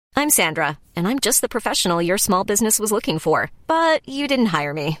I'm Sandra, and I'm just the professional your small business was looking for. But you didn't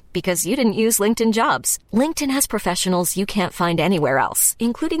hire me because you didn't use LinkedIn Jobs. LinkedIn has professionals you can't find anywhere else,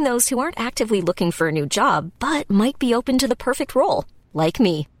 including those who aren't actively looking for a new job, but might be open to the perfect role, like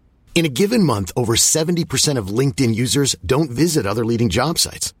me. In a given month, over 70% of LinkedIn users don't visit other leading job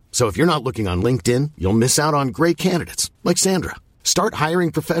sites. So if you're not looking on LinkedIn, you'll miss out on great candidates like Sandra. Start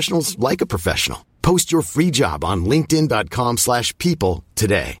hiring professionals like a professional. Post your free job on linkedin.com/people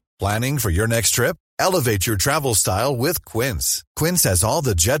today. Planning for your next trip? Elevate your travel style with Quince. Quince has all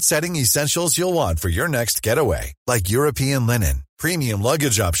the jet-setting essentials you'll want for your next getaway, like European linen, premium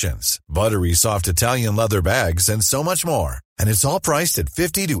luggage options, buttery soft Italian leather bags, and so much more. And it's all priced at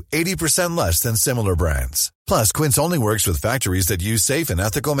 50 to 80% less than similar brands. Plus, Quince only works with factories that use safe and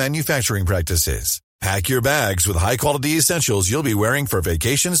ethical manufacturing practices. Pack your bags with high-quality essentials you'll be wearing for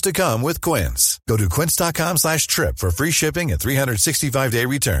vacations to come with Quince. Go to quince.com/trip for free shipping and 365-day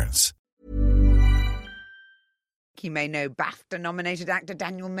returns. You may know BAFTA-nominated actor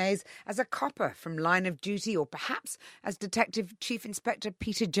Daniel Mays as a copper from Line of Duty, or perhaps as Detective Chief Inspector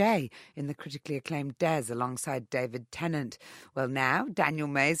Peter Jay in the critically acclaimed Des alongside David Tennant. Well, now Daniel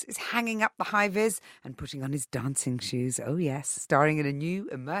Mays is hanging up the high vis and putting on his dancing shoes. Oh yes, starring in a new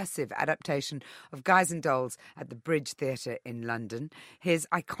immersive adaptation of Guys and Dolls at the Bridge Theatre in London. His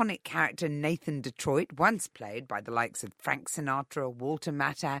iconic character Nathan Detroit, once played by the likes of Frank Sinatra, Walter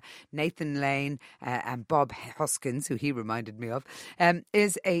Matthau, Nathan Lane and Bob Hoskins, who he reminded me of,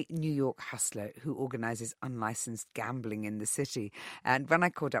 is a New York hustler who organises unlicensed gambling in the city. And when I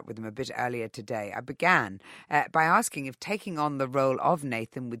caught up with him a bit earlier today, I began by asking if taking on the role of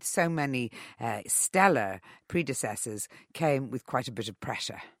Nathan with so many stellar predecessors came with quite a bit of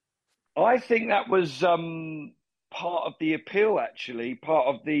pressure. I think that was part of the appeal, actually, part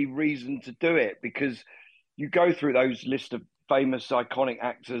of the reason to do it, because you go through those list of famous, iconic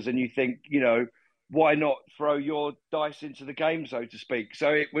actors and you think, you know, why not throw your dice into the game, so to speak? So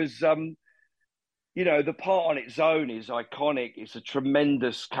it was, you know, the part on its own is iconic. It's a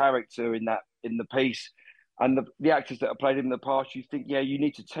tremendous character in the piece. And the actors that have played him in the past, you think, yeah, you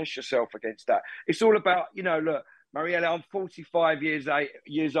need to test yourself against that. It's all about, you know, look, Mariella, I'm 45 years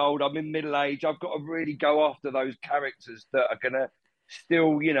old. I'm in middle age. I've got to really go after those characters that are going to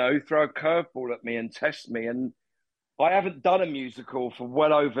still, you know, throw a curveball at me and test me. And I haven't done a musical for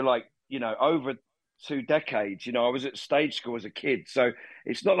well over, over 2 decades. You know, I was at stage school as a kid. So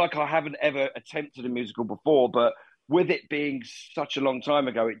it's not like I haven't ever attempted a musical before, but with it being such a long time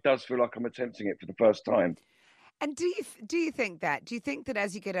ago, it does feel like I'm attempting it for the first time. And do you think that? Do you think that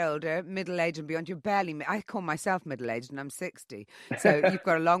as you get older, middle age and beyond, you're barely... I call myself middle-aged and I'm 60, so you've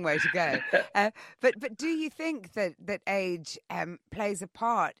got a long way to go. But do you think that age plays a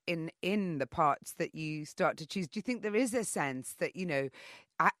part in the parts that you start to choose? Do you think there is a sense that, you know,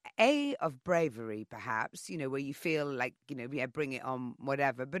 of bravery, perhaps, you know, where you feel like, you know, yeah, bring it on,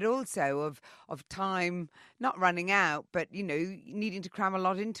 whatever, but also of time not running out, but, you know, needing to cram a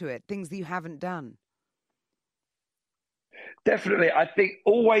lot into it, things that you haven't done? Definitely. I think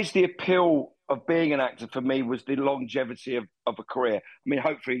always the appeal of being an actor for me was the longevity of a career. I mean,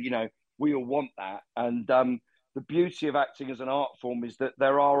 hopefully, you know, we all want that. And the beauty of acting as an art form is that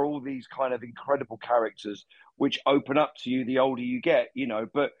there are all these kind of incredible characters which open up to you the older you get, you know.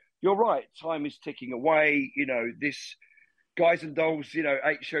 But you're right, time is ticking away. You know, this Guys and Dolls, you know,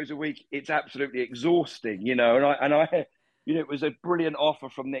 8 shows a week, it's absolutely exhausting, you know. And I you know, it was a brilliant offer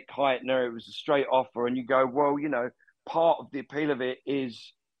from Nick Heitner. It was a straight offer. And you go, well, you know, part of the appeal of it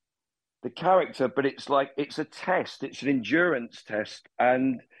is the character, but it's like, it's a test, it's an endurance test.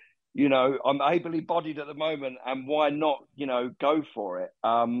 And, you know, I'm ably bodied at the moment, and why not, you know, go for it?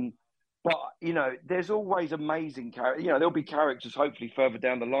 But, you know, there's always amazing characters. You know, there'll be characters hopefully further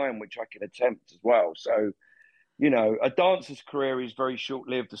down the line which I can attempt as well. So, you know, a dancer's career is very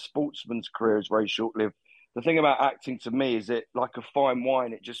short-lived. A sportsman's career is very short-lived. The thing about acting to me is that, like a fine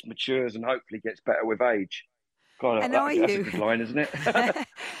wine, it just matures and hopefully gets better with age. God, and that's a good line, isn't it?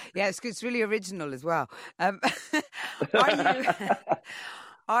 Yeah, it's really original as well.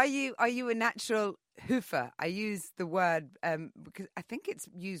 Are you a natural hoofer? I use the word because I think it's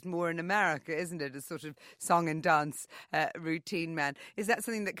used more in America, isn't it? A sort of song and dance routine man. Is that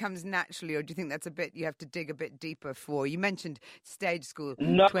something that comes naturally, or do you think that's a bit you have to dig a bit deeper for? You mentioned stage school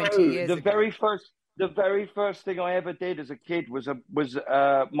 20 years ago. The very first thing I ever did as a kid was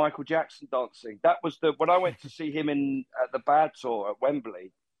Michael Jackson dancing. That was when I went to see him at the Bad Tour at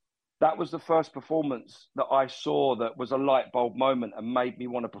Wembley. That was the first performance that I saw that was a light bulb moment and made me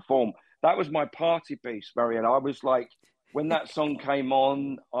want to perform. That was my party piece, Marianne. I was like, when that song came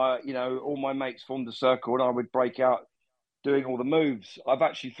on, you know, all my mates formed a circle and I would break out doing all the moves. I've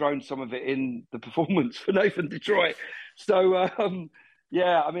actually thrown some of it in the performance for Nathan Detroit. So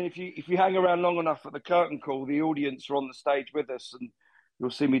yeah, I mean, if you hang around long enough at the curtain call, the audience are on the stage with us, and you'll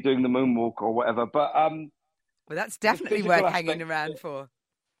see me doing the moonwalk or whatever. But well, that's definitely worth hanging around for.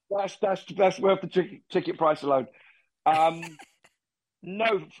 That's worth the ticket price alone.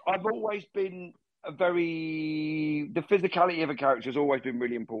 No, I've always been the physicality of a character has always been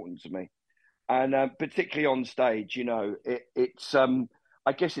really important to me, and particularly on stage. You know, it's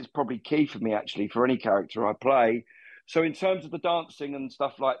I guess it's probably key for me actually for any character I play. So in terms of the dancing and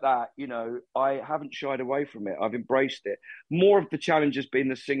stuff like that, you know, I haven't shied away from it. I've embraced it. More of the challenge has been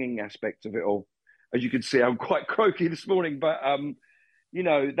the singing aspect of it all. As you can see, I'm quite croaky this morning, but you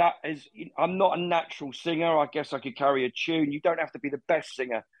know, I'm not a natural singer. I guess I could carry a tune. You don't have to be the best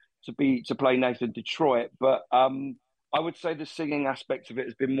singer to play Nathan Detroit, but I would say the singing aspect of it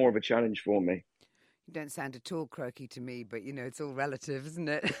has been more of a challenge for me. You don't sound at all croaky to me, but you know, it's all relative, isn't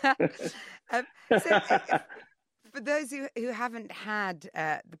it? For those who haven't had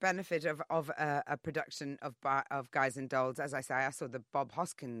the benefit of a production of Guys and Dolls, as I say, I saw the Bob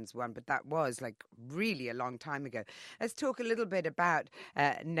Hoskins one, but that was like really a long time ago. Let's talk a little bit about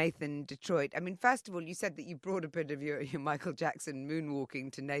Nathan Detroit. I mean, first of all, you said that you brought a bit of your Michael Jackson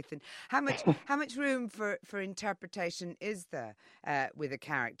moonwalking to Nathan. How much room for interpretation is there with a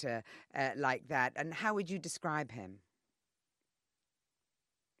character like that, and how would you describe him?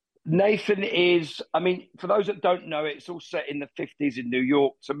 Nathan is, I mean, for those that don't know it, it's all set in the 50s in New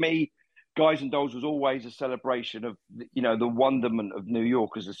York. To me, Guys and Dolls was always a celebration of, you know, the wonderment of New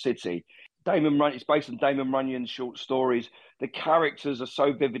York as a city. It's based on Damon Runyon's short stories. The characters are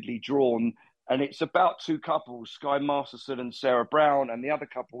so vividly drawn, and it's about two couples, Sky Masterson and Sarah Brown, and the other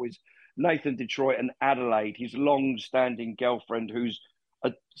couple is Nathan Detroit and Adelaide, his long-standing girlfriend who's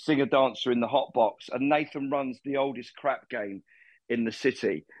a singer-dancer in the Hot Box, and Nathan runs the oldest crap game in the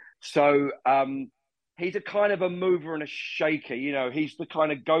city. So he's a kind of a mover and a shaker. You know, he's the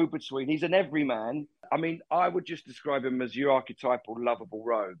kind of go-between. He's an everyman. I mean, I would just describe him as your archetypal lovable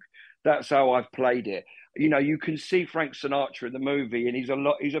rogue. That's how I've played it. You know, you can see Frank Sinatra in the movie, and he's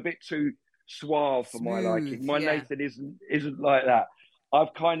a bit too suave for my liking. My Nathan isn't like that.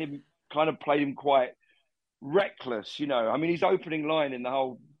 I've kind of played him quite reckless. You know, I mean, his opening line in the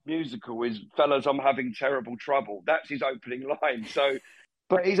whole musical is "Fellas, I'm having terrible trouble." That's his opening line. So.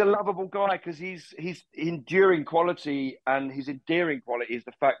 But he's a lovable guy because his enduring quality and his endearing quality is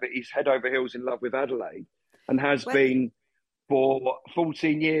the fact that he's head over heels in love with Adelaide and has been for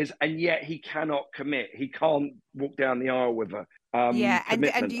 14 years, and yet he cannot commit. He can't walk down the aisle with her.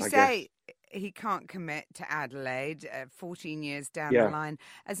 And you say he can't commit to Adelaide 14 years down the line.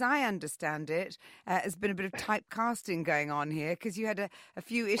 As I understand it, there's been a bit of typecasting going on here because you had a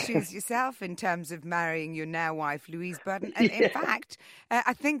few issues yourself in terms of marrying your now wife, Louise Burton. And in fact,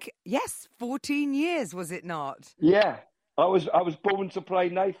 I think, 14 years, was it not? Yeah, I was born to play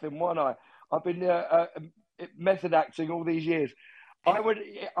Nathan, wasn't I? I've been method acting all these years.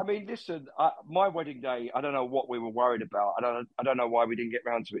 Listen, my wedding day, I don't know what we were worried about. I don't know why we didn't get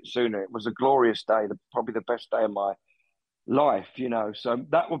round to it sooner. It was a glorious day, probably the best day of my life, you know. So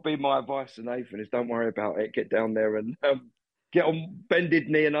that would be my advice to Nathan is don't worry about it. Get down there and get on bended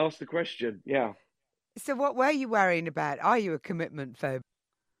knee and ask the question. Yeah. So what were you worrying about? Are you a commitment phobe?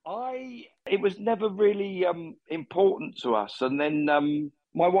 It was never really important to us. And then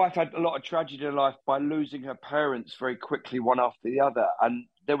my wife had a lot of tragedy in life by losing her parents very quickly, one after the other. And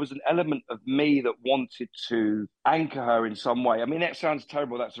there was an element of me that wanted to anchor her in some way. I mean, that sounds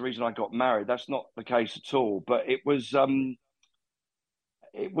terrible. That's the reason I got married. That's not the case at all. But it was a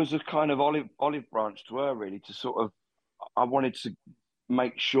kind of olive branch to her, really, to sort of, I wanted to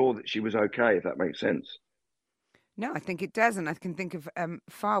make sure that she was okay, if that makes sense. No, I think it does, and I can think of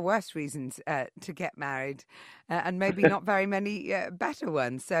far worse reasons to get married, and maybe not very many better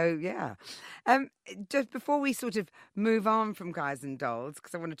ones. So, yeah. Just before we sort of move on from Guys and Dolls,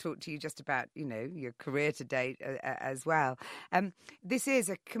 because I want to talk to you just about, you know, your career to date as well. This is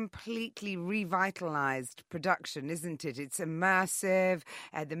a completely revitalized production, isn't it? It's immersive.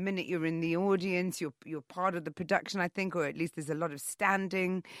 The minute you're in the audience, you're part of the production, I think, or at least there's a lot of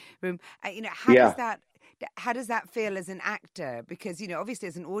standing room. How does that feel as an actor? Because, you know, obviously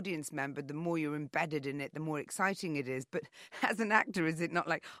as an audience member, the more you're embedded in it, the more exciting it is. But as an actor, is it not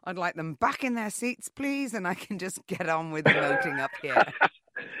like, I'd like them back in their seats, please, and I can just get on with emoting up here?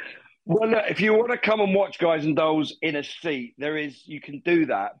 Well, look, if you want to come and watch Guys and Dolls in a seat, you can do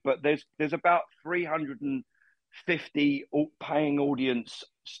that. But there's about 350 paying audience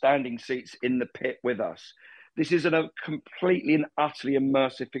standing seats in the pit with us. This is a completely and utterly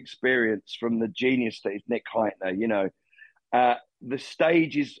immersive experience from the genius that is Nick Hytner, you know. The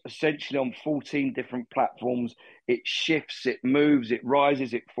stage is essentially on 14 different platforms. It shifts, it moves, it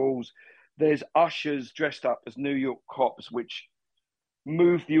rises, it falls. There's ushers dressed up as New York cops, which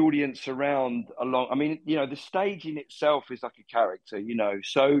move the audience around along. I mean, the stage in itself is like a character,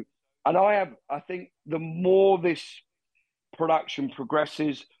 So, and I think the more this production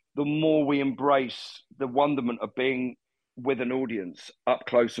progresses, the more we embrace the wonderment of being with an audience up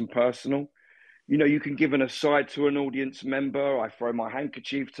close and personal. You can give an aside to an audience member. I throw my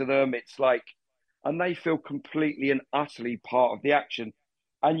handkerchief to them. It's like, and they feel completely and utterly part of the action.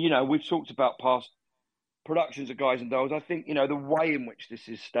 And, we've talked about past productions of Guys and Dolls. I think, the way in which this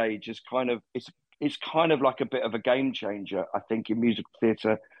is staged is it's kind of like a bit of a game changer, I think, in musical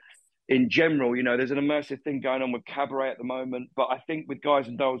theatre in general. There's an immersive thing going on with cabaret at the moment, but I think with Guys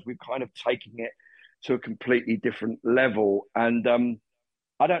and Dolls, we've kind of taken it to a completely different level. And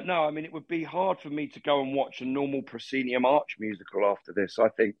I don't know. I mean, it would be hard for me to go and watch a normal proscenium arch musical after this, I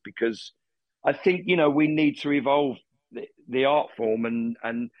think, because I think, we need to evolve the art form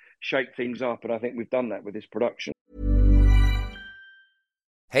and shake things up. And I think we've done that with this production.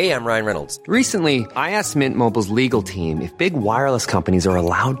 Hey, I'm Ryan Reynolds. Recently, I asked Mint Mobile's legal team if big wireless companies are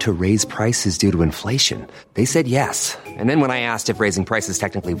allowed to raise prices due to inflation. They said yes. And then when I asked if raising prices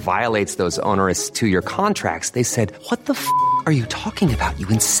technically violates those onerous 2-year contracts, they said, "What the f*** are you talking about, you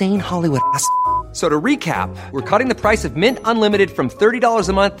insane Hollywood ass?" So to recap, we're cutting the price of Mint Unlimited from $30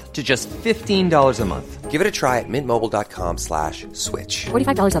 a month to just $15 a month. Give it a try at mintmobile.com/switch.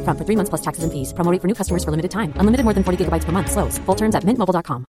 $45 up front for 3 months plus taxes and fees. Promo rate for new customers for limited time. Unlimited more than 40 gigabytes per month. Slows full terms at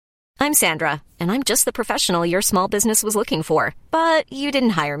mintmobile.com. I'm Sandra, and I'm just the professional your small business was looking for. But you didn't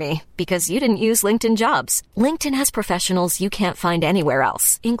hire me because you didn't use LinkedIn Jobs. LinkedIn has professionals you can't find anywhere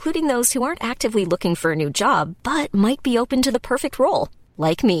else, including those who aren't actively looking for a new job, but might be open to the perfect role,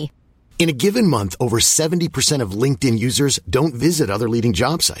 like me. In a given month, over 70% of LinkedIn users don't visit other leading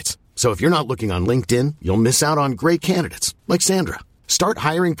job sites. So if you're not looking on LinkedIn, you'll miss out on great candidates like Sandra. Start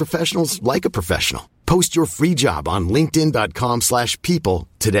hiring professionals like a professional. Post your free job on linkedin.com/people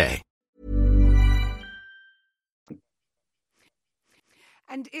today.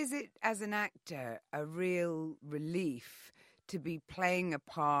 And is it, as an actor, a real relief to be playing a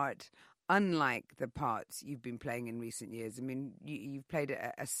part unlike the parts you've been playing in recent years? I mean, you've played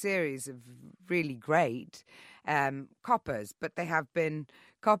a series of really great coppers, but they have been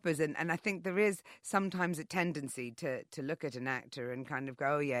coppers. And I think there is sometimes a tendency to look at an actor and kind of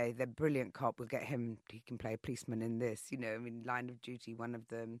go, oh, yeah, they're brilliant cop. We'll get him. He can play a policeman in this. I mean, Line of Duty, one of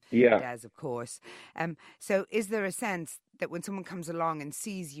them. Yeah. Does, of course. So is there a sense that when someone comes along and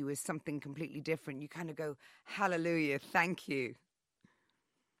sees you as something completely different, you kind of go, hallelujah, thank you?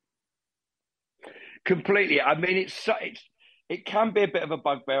 Completely. I mean, it can be a bit of a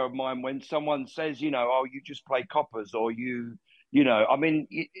bugbear of mine when someone says, oh, you just play coppers, or I mean,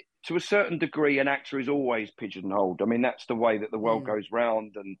 to a certain degree, an actor is always pigeonholed. I mean, that's the way that the world goes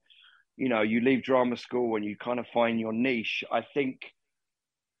round, and you leave drama school and you kind of find your niche. I think,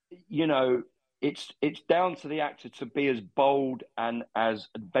 it's down to the actor to be as bold and as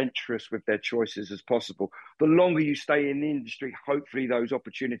adventurous with their choices as possible. The longer you stay in the industry, hopefully those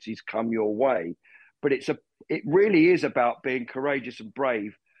opportunities come your way. But it really is about being courageous and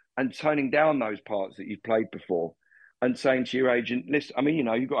brave and turning down those parts that you've played before and saying to your agent, listen, I mean,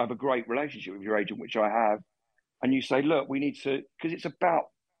 you've got to have a great relationship with your agent, which I have. And you say, look, we need to, because it's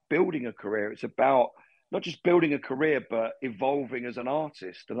about building a career. It's about not just building a career, but evolving as an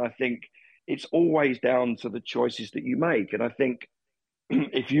artist. And I think it's always down to the choices that you make. And I think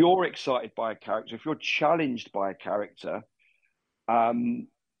if you're excited by a character, if you're challenged by a character,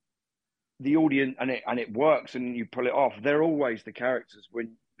 the audience, and it works, and you pull it off, they're always the characters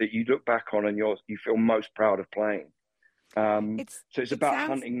that you look back on and you feel most proud of playing. So it's about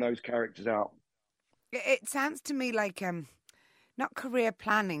hunting those characters out. It sounds to me like not career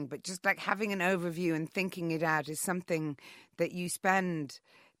planning, but just like having an overview and thinking it out is something that you spend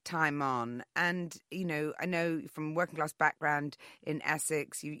time on. And I know from working class background in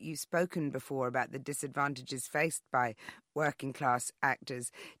Essex, you've spoken before about the disadvantages faced by working class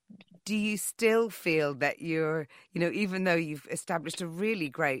actors. Do you still feel that you're, even though you've established a really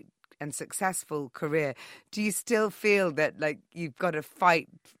great and successful career, do you still feel that like you've got to fight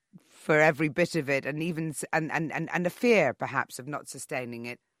for every bit of it, and even and a fear perhaps of not sustaining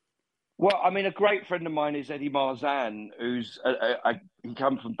it? Well, I mean, a great friend of mine is Eddie Marzan, who's he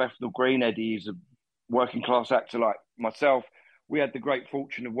comes from Bethnal Green. Eddie is a working class actor like myself. We had the great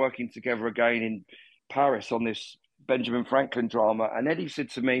fortune of working together again in Paris on this Benjamin Franklin drama. And Eddie said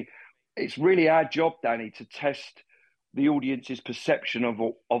to me, it's really our job, Danny, to test the audience's perception of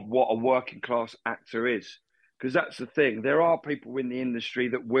what a working class actor is. Because that's the thing. There are people in the industry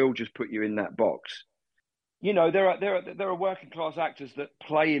that will just put you in that box. You know, there are working class actors that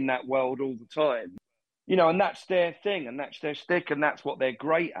play in that world all the time. You know, and that's their thing, and that's their stick, and that's what they're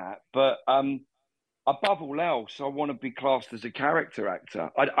great at. But above all else, I want to be classed as a character actor.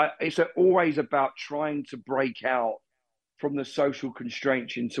 It's always about trying to break out from the social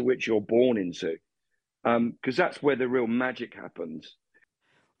constraints into which you're born into, because that's where the real magic happens.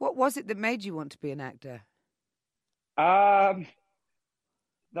 What was it that made you want to be an actor? That's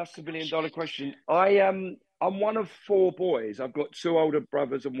the $1 million question. I'm one of 4 boys. I've got 2 older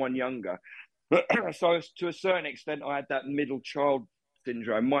brothers and 1 younger. So to a certain extent, I had that middle child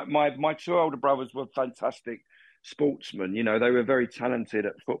syndrome. My 2 older brothers were fantastic sportsmen. You know, they were very talented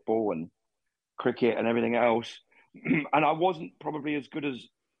at football and cricket and everything else. And I wasn't probably as good as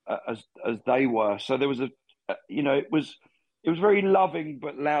they were. So there was it was very loving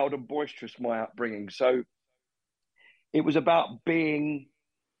but loud and boisterous, my upbringing. So it was about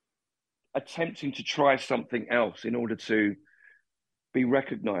attempting to try something else in order to be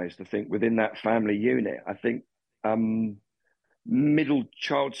recognized, I think, within that family unit. I think middle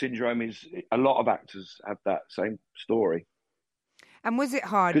child syndrome is, a lot of actors have that same story. And was it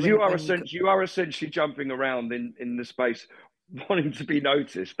hard? Because you are essentially jumping around in the space, wanting to be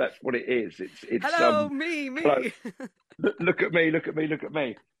noticed. That's what it is. It's hello, me. Look at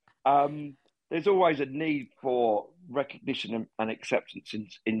me. There's always a need for recognition and acceptance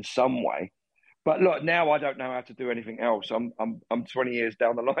in some way. But look, now I don't know how to do anything else. I'm 20 years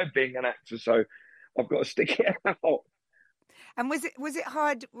down the line being an actor, so I've got to stick it out. And was it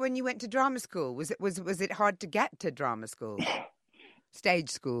hard when you went to drama school? Was it hard to get to drama school, stage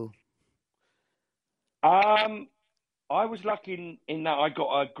school? I was lucky in that I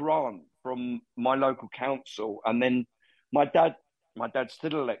got a grant from my local council, and then my dad's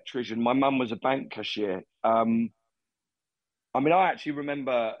still an electrician. My mum was a bank cashier. I actually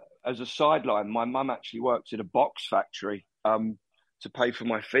remember, as a sideline, my mum actually worked in a box factory to pay for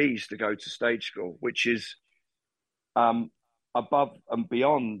my fees to go to stage school, which is above and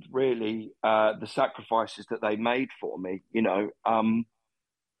beyond, really, the sacrifices that they made for me, you know.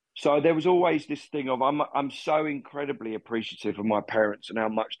 So there was always this thing of I'm so incredibly appreciative of my parents and how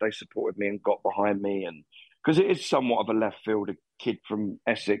much they supported me and got behind me, and because it is somewhat of a left field, a kid from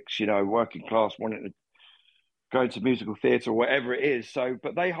Essex, you know, working class, wanting to go into musical theatre or whatever it is. So,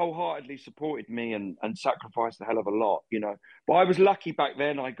 but they wholeheartedly supported me and sacrificed a hell of a lot, you know. But I was lucky back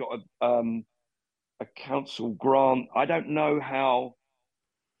then. I got a council grant. I don't know how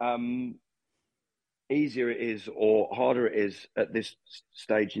easier it is or harder it is at this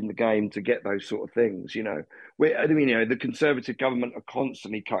stage in the game to get those sort of things, you know. The Conservative government are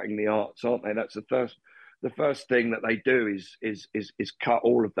constantly cutting the arts, aren't they? That's the first thing that they do is cut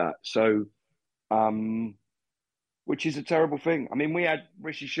all of that. So, which is a terrible thing. I mean, we had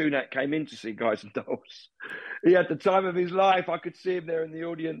Rishi Sunak came in to see Guys and Dolls. He had the time of his life. I could see him there in the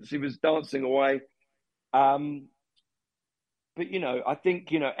audience. He was dancing away. But, you know, I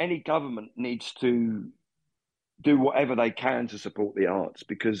think, you know, any government needs to do whatever they can to support the arts,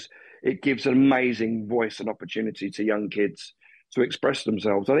 because it gives an amazing voice and opportunity to young kids to express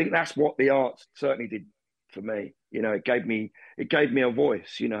themselves. I think that's what the arts certainly did for me. You know, it gave me a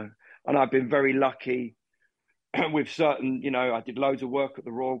voice, you know, and I've been very lucky with certain, you know, I did loads of work at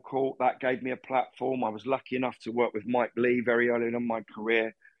the Royal Court. That gave me a platform. I was lucky enough to work with Mike Leigh very early in my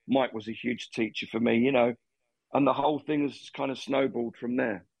career. Mike was a huge teacher for me, you know, and the whole thing has kind of snowballed from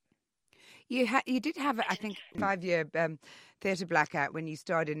there. You did have, I think, 5-year theatre blackout when you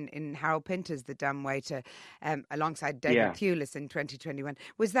starred in Harold Pinter's The Dumb Waiter alongside David Thewlis in 2021.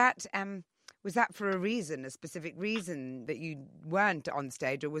 Was that for a reason, a specific reason that you weren't on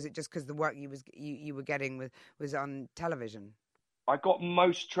stage, or was it just because the work you were getting was on television? I got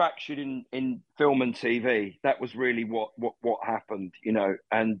most traction in film and TV. That was really what happened, you know,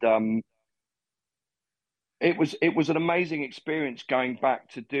 and it was an amazing experience going back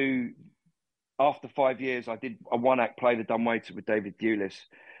to do. After 5 years, I did a 1-act play, The Dumb Waiter, with David Thewlis,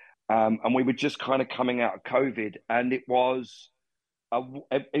 and we were just kind of coming out of COVID, and it was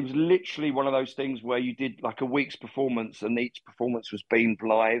literally one of those things where you did like a week's performance, and each performance was beamed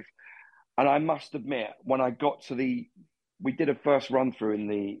live. And I must admit, when I got to we did a first run through in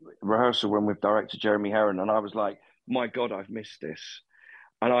the rehearsal room with director Jeremy Herron, and I was like, my God, I've missed this.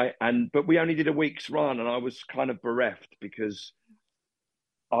 But we only did a week's run, and I was kind of bereft because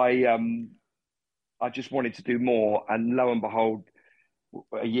I just wanted to do more, and lo and behold,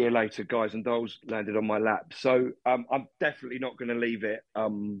 a year later, Guys and Dolls landed on my lap. So I'm definitely not going to leave it.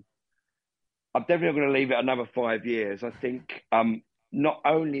 I'm definitely not going to leave it another 5 years. I think not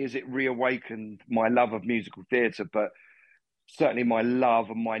only has it reawakened my love of musical theatre, but certainly my love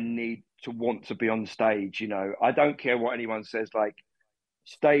and my need to want to be on stage. I don't care what anyone says, like,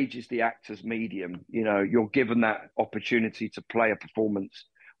 stage is the actor's medium. You're given that opportunity to play a performance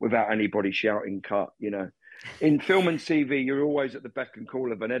without anybody shouting cut. In film and TV, you're always at the beck and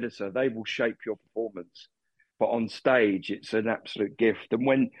call of an editor. They will shape your performance, but on stage, it's an absolute gift. And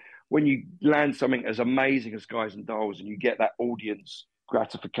when you land something as amazing as Guys and Dolls and you get that audience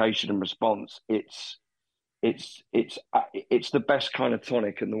gratification and response, it's the best kind of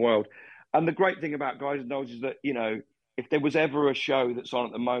tonic in the world. And the great thing about Guys and Dolls is that, if there was ever a show that's on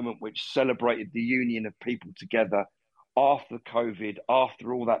at the moment which celebrated the union of people together after COVID,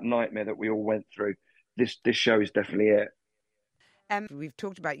 after all that nightmare that we all went through, this show is definitely it. We've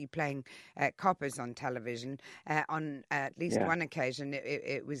talked about you playing coppers on television. On at least one occasion,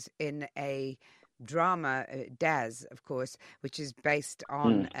 it was in a drama, Des, of course, which is based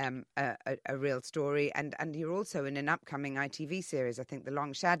on a real story, and you're also in an upcoming ITV series, I think, The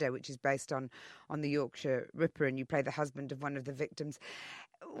Long Shadow, which is based on the Yorkshire Ripper, and you play the husband of one of the victims.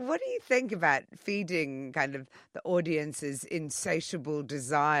 What do you think about feeding kind of the audience's insatiable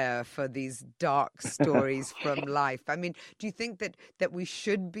desire for these dark stories from life? I mean, do you think that we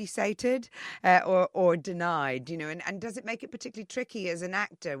should be sated or denied? And does it make it particularly tricky as an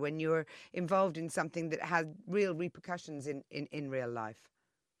actor when you're involved in something that has real repercussions in real life?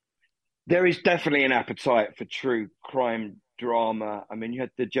 There is definitely an appetite for true crime drama. I mean, you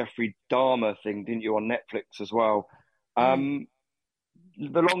had the Jeffrey Dahmer thing, didn't you, on Netflix as well?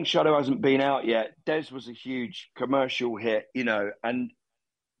 The Long Shadow hasn't been out yet. Des was a huge commercial hit, and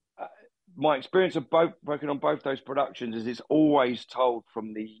my experience of working on both those productions is it's always told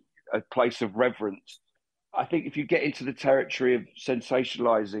from a place of reverence. I think if you get into the territory of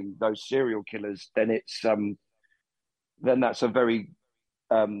sensationalizing those serial killers, then that's a very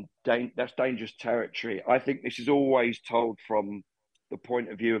that's dangerous territory. I think this is always told from the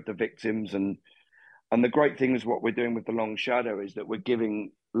point of view of the victims, and the great thing is what we're doing with The Long Shadow is that we're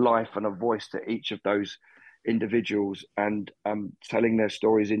giving life and a voice to each of those individuals and telling their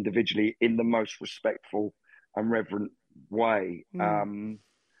stories individually in the most respectful and reverent way.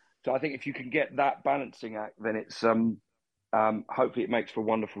 So I think if you can get that balancing act, then it's hopefully it makes for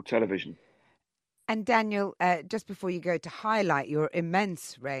wonderful television. And Daniel, just before you go, to highlight your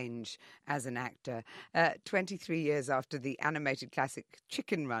immense range as an actor, 23 years after the animated classic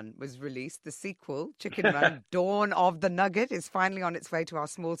Chicken Run was released, the sequel, Chicken Run, Dawn of the Nugget, is finally on its way to our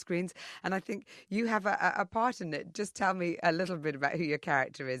small screens. And I think you have a part in it. Just tell me a little bit about who your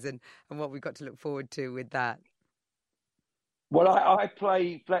character is and what we've got to look forward to with that. Well, I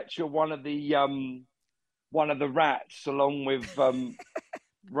play Fletcher, one of the rats, along with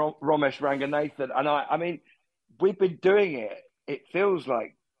Romesh Ranganathan, and I mean, we've been doing it. It feels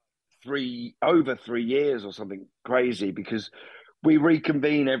like over 3 years or something crazy, because we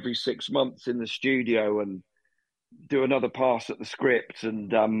reconvene every 6 months in the studio and do another pass at the script.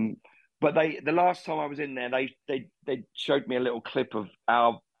 And but the last time I was in there, they showed me a little clip of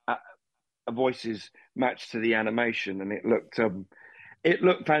our voices matched to the animation, and it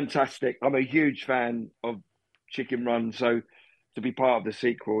looked fantastic. I'm a huge fan of Chicken Run, so to be part of the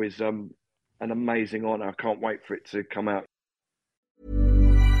sequel is an amazing honor. I can't wait for it to come out.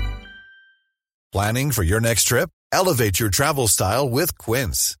 Planning for your next trip? Elevate your travel style with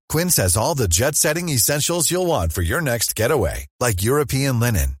Quince. Quince has all the jet-setting essentials you'll want for your next getaway, like European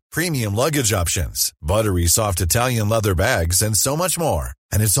linen, premium luggage options, buttery soft Italian leather bags, and so much more.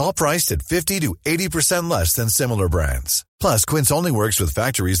 And it's all priced at 50 to 80% less than similar brands. Plus, Quince only works with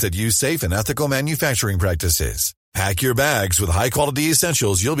factories that use safe and ethical manufacturing practices. Pack your bags with high-quality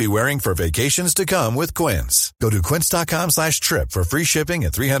essentials you'll be wearing for vacations to come with Quince. Go to quince.com/trip for free shipping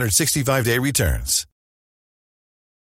and 365-day returns.